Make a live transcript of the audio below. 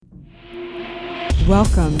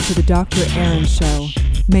Welcome to the Dr. Erin Show.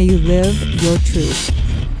 May you live your truth.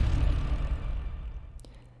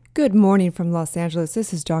 Good morning from Los Angeles.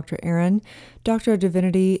 This is Dr. Erin, Doctor of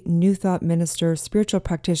Divinity, New Thought Minister, spiritual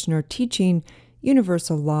practitioner, teaching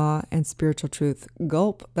universal law and spiritual truth.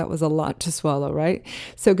 Gulp, that was a lot to swallow, right?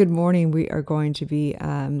 So good morning. We are going to be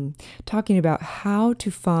talking about how to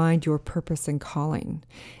find your purpose and calling.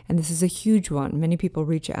 And this is a huge one. Many people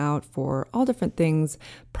reach out for all different things.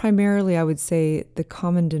 Primarily, I would say the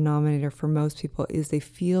common denominator for most people is they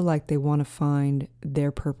feel like they want to find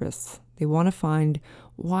their purpose. They want to find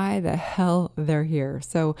why the hell they're here.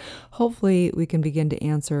 So hopefully we can begin to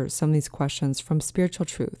answer some of these questions from spiritual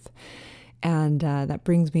truth. And that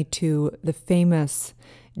brings me to the famous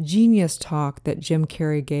genius talk that Jim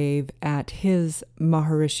Carrey gave at his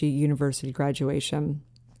Maharishi University graduation.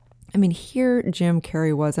 I mean, here Jim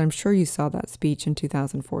Carrey was, I'm sure you saw that speech in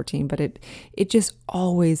 2014, but it just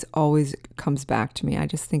always comes back to me. I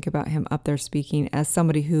just think about him up there speaking as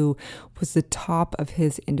somebody who was the top of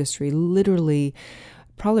his industry, literally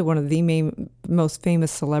probably one of the most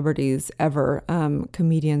famous celebrities ever,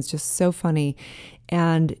 comedians, just so funny.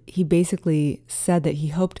 And he basically said that he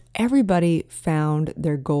hoped everybody found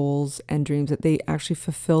their goals and dreams, that they actually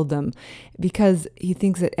fulfilled them, because he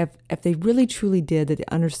thinks that if they really truly did, that they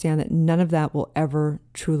understand that none of that will ever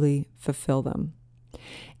truly fulfill them.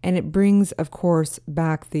 And it brings, of course,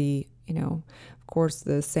 back the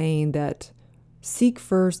saying that seek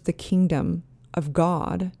first the kingdom of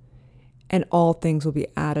God and all things will be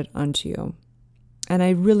added unto you. And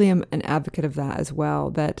I really am an advocate of that as well,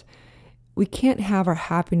 that we can't have our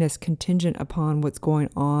happiness contingent upon what's going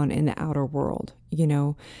on in the outer world,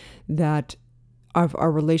 that if our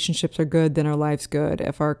relationships are good, then our life's good.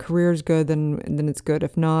 If our career is good, then it's good.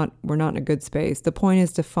 If not, we're not in a good space. The point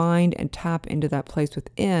is to find and tap into that place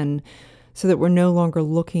within so that we're no longer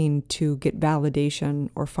looking to get validation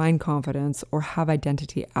or find confidence or have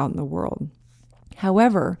identity out in the world.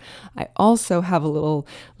 However, I also have a little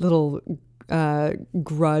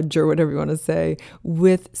grudge, or whatever you want to say,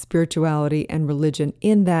 with spirituality and religion,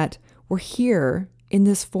 in that we're here in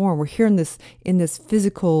this form, we're here in this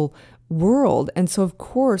physical world, and so of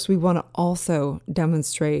course we want to also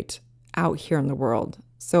demonstrate out here in the world.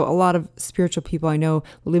 So a lot of spiritual people I know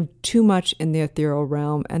live too much in the ethereal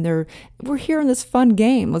realm, and we're here in this fun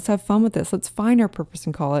game. Let's have fun with this. Let's find our purpose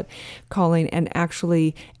and calling, and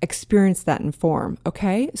actually experience that in form.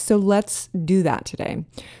 Okay, so let's do that today.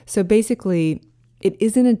 So basically, it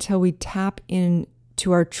isn't until we tap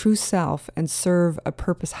into our true self and serve a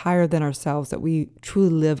purpose higher than ourselves that we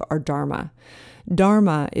truly live our dharma.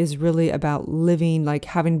 Dharma is really about living, like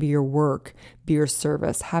having to be your work, be your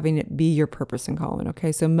service, having it be your purpose and calling.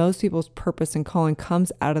 Okay, so most people's purpose and calling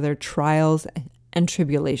comes out of their trials and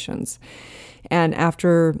tribulations. And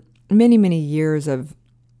after many, many years I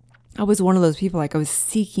was one of those people, like I was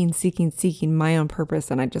seeking my own purpose.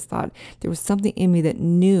 And I just thought there was something in me that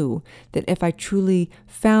knew that if I truly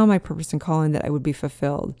found my purpose and calling, that I would be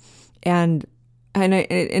fulfilled. And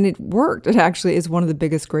it worked. It actually is one of the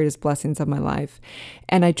biggest, greatest blessings of my life.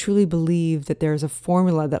 And I truly believe that there's a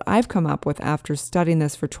formula that I've come up with after studying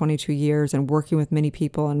this for 22 years and working with many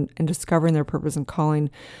people and discovering their purpose and calling.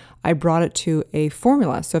 I brought it to a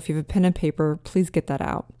formula. So if you have a pen and paper, please get that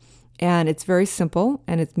out. And it's very simple,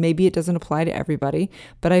 and maybe it doesn't apply to everybody,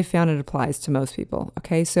 but I found it applies to most people.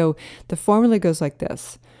 Okay, so the formula goes like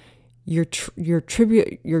this: your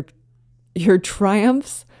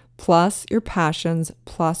triumphs plus your passions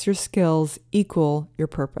plus your skills equal your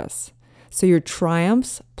purpose. So your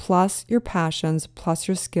triumphs plus your passions plus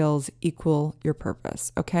your skills equal your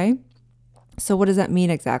purpose, okay? So what does that mean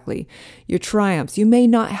exactly? Your triumphs, you may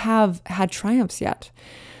not have had triumphs yet,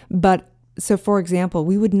 but so for example,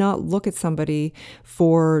 we would not look at somebody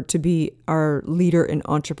to be our leader in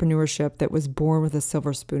entrepreneurship that was born with a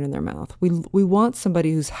silver spoon in their mouth. We want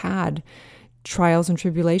somebody who's had trials and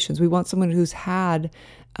tribulations. We want someone who's had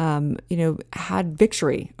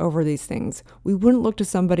victory over these things. We wouldn't look to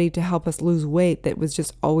somebody to help us lose weight that was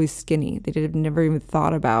just always skinny. They never even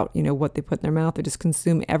thought about, what they put in their mouth. They just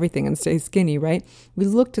consume everything and stay skinny, right? We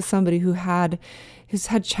look to somebody who's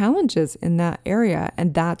had challenges in that area,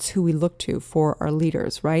 and that's who we look to for our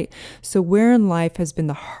leaders, right? So where in life has been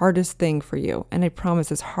the hardest thing for you? And I promise,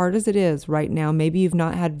 as hard as it is right now, maybe you've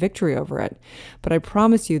not had victory over it, but I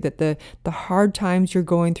promise you that the hard times you're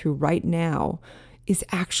going through right now is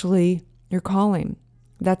actually your calling.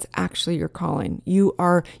 That's actually your calling.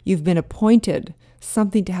 You've been appointed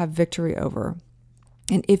something to have victory over.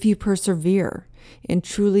 And if you persevere in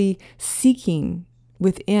truly seeking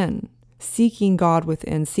within, seeking God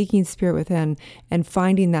within, seeking spirit within, and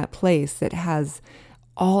finding that place that has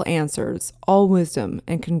all answers, all wisdom,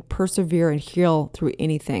 and can persevere and heal through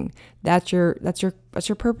anything. That's your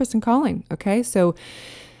purpose and calling. Okay. So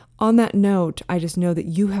on that note, I just know that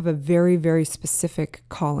you have a very, very specific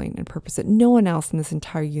calling and purpose that no one else in this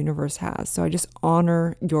entire universe has. So I just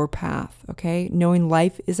honor your path. Okay. Knowing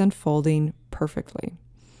life is unfolding perfectly.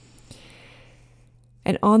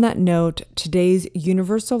 And on that note, today's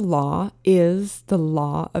universal law is the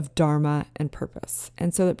law of Dharma and purpose.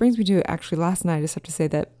 And so that brings me to actually last night, I just have to say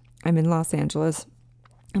that I'm in Los Angeles.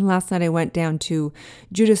 And last night I went down to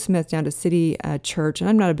Judah Smith, down to City Church. And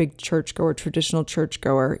I'm not a big churchgoer, traditional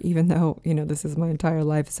churchgoer, even though, this is my entire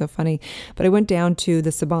life. It's so funny. But I went down to the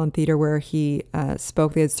Saban Theater where he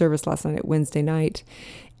spoke. They had service last night at Wednesday night.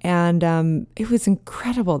 And it was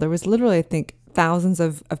incredible. There was literally, I think, thousands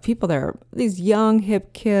of people there, these young,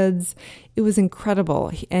 hip kids. It was incredible.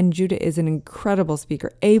 And Judah is an incredible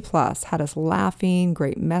speaker. A+, had us laughing,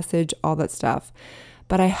 great message, all that stuff.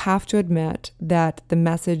 But I have to admit that the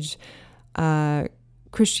message,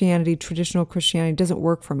 Christianity, traditional Christianity, doesn't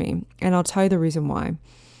work for me. And I'll tell you the reason why.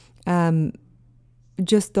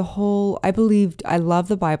 Just the whole, I love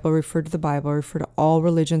the Bible, refer to the Bible, refer to all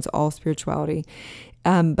religions, all spirituality.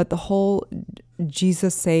 But the whole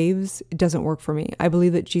Jesus saves, it doesn't work for me. I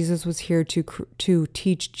believe that Jesus was here to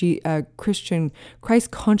teach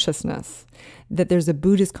Christ consciousness, that there's a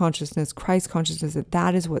Buddhist consciousness, Christ consciousness,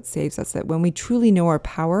 that is what saves us, that when we truly know our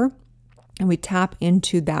power and we tap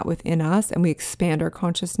into that within us and we expand our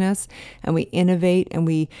consciousness and we innovate and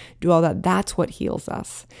we do all that, that's what heals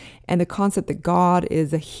us. And the concept that God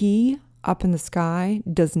is a he up in the sky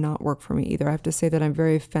does not work for me either. I have to say that I'm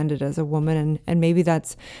very offended as a woman, and maybe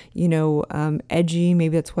that's, edgy,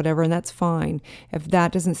 maybe that's whatever, and that's fine. If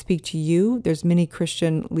that doesn't speak to you, there's many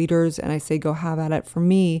Christian leaders, and I say go have at it. For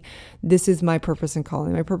me, this is my purpose and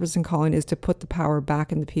calling. My purpose and calling is to put the power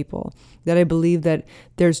back in the people. That I believe that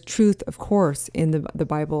there's truth, of course, in the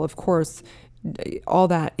Bible, of course, all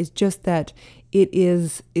that is just that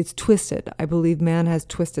it's twisted. I believe man has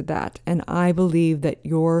twisted that, and I believe that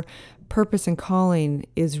your purpose and calling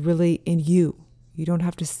is really in you. You don't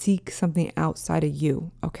have to seek something outside of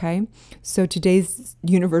you, okay? So today's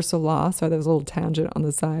universal law, sorry, that was a little tangent on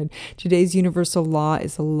the side. Today's universal law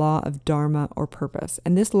is the law of Dharma or purpose.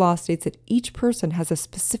 And this law states that each person has a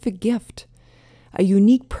specific gift, a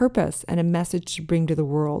unique purpose, and a message to bring to the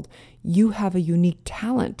world. You have a unique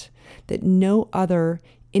talent that no other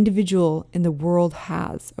individual in the world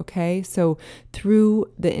has, okay? So through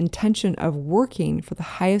the intention of working for the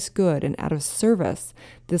highest good and out of service,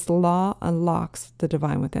 this law unlocks the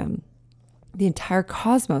divine within. The entire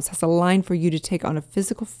cosmos has a line for you to take on a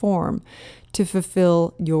physical form to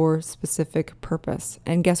fulfill your specific purpose.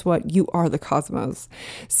 And guess what? You are the cosmos.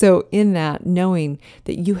 So in that, knowing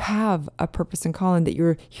that you have a purpose and calling, that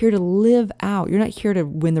you're here to live out. You're not here to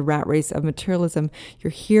win the rat race of materialism.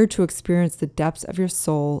 You're here to experience the depths of your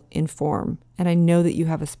soul in form. And I know that you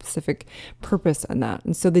have a specific purpose in that.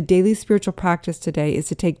 And so the daily spiritual practice today is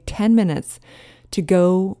to take 10 minutes to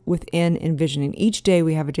go within envisioning. Each day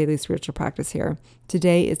we have a daily spiritual practice here.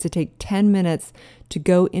 Today is to take 10 minutes to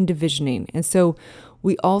go into visioning. And so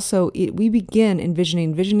we begin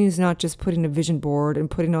envisioning. Visioning is not just putting a vision board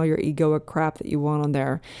and putting all your egoic crap that you want on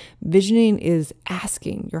there. Visioning is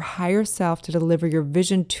asking your higher self to deliver your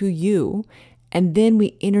vision to you. And then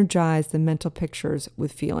we energize the mental pictures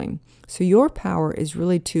with feeling. So your power is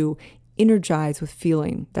really to energize with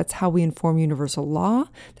feeling. That's how we inform universal law.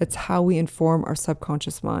 That's how we inform our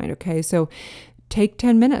subconscious mind. Okay, so take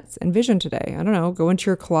 10 minutes and vision today. I don't know, go into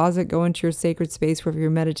your closet, go into your sacred space wherever you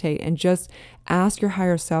meditate, and just ask your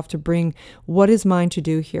higher self to bring what is mine to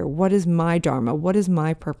do here? What is my dharma? What is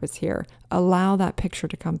my purpose here? Allow that picture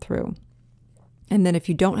to come through. And then if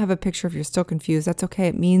you don't have a picture, if you're still confused, that's okay.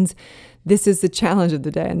 It means this is the challenge of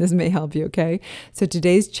the day, and this may help you, okay? So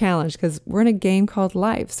today's challenge, because we're in a game called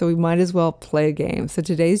life, so we might as well play a game. So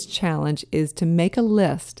today's challenge is to make a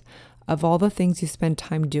list of all the things you spend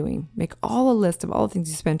time doing. Make all a list of all the things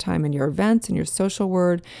you spend time in your events, in your social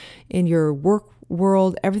world, in your work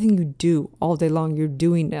world, everything you do all day long, you're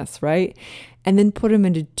doing this, right? And then put them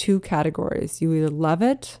into two categories. You either love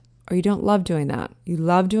it or you don't love doing that. You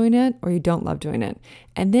love doing it or you don't love doing it.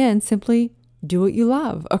 And then simply do what you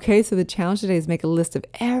love. Okay, so the challenge today is make a list of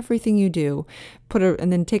everything you do,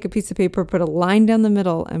 and then take a piece of paper, put a line down the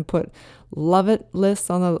middle, and put love it lists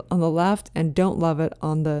on the left and don't love it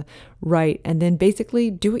on the right. And then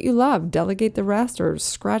basically do what you love, delegate the rest, or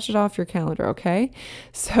scratch it off your calendar. Okay,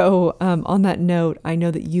 so on that note, I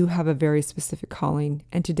know that you have a very specific calling,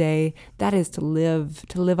 and today that is to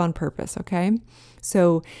live on purpose. Okay,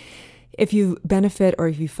 so If you benefit or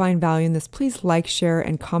if you find value in this, please like, share,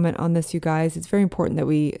 and comment on this, you guys. It's very important that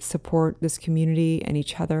we support this community and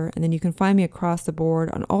each other. And then you can find me across the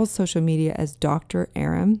board on all social media as Dr.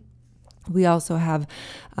 Erin. We also have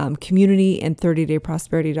community in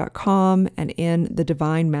 30dayprosperity.com and in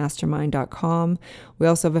thedivinemastermind.com. We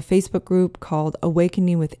also have a Facebook group called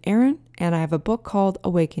Awakening with Erin, and I have a book called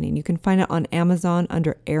Awakening. You can find it on Amazon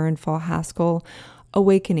under Erin Fall Haskell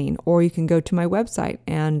Awakening, or you can go to my website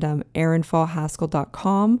and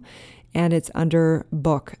erinfallhaskell.com, and it's under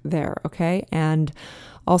book there, okay? And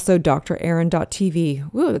also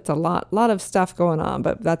drerin.tv. Woo, it's a lot of stuff going on,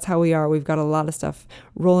 but that's how we are. We've got a lot of stuff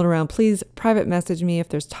rolling around. Please private message me if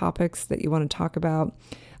there's topics that you want to talk about,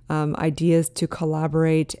 ideas to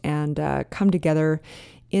collaborate and come together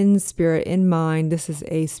in spirit, in mind. This is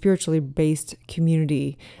a spiritually based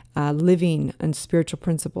community, living in spiritual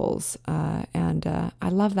principles. And I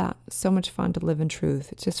love that. So much fun to live in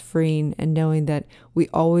truth. It's just freeing and knowing that we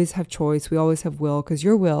always have choice. We always have will, because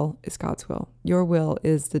your will is God's will. Your will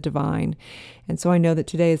is the divine. And so I know that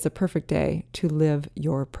today is the perfect day to live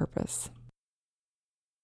your purpose.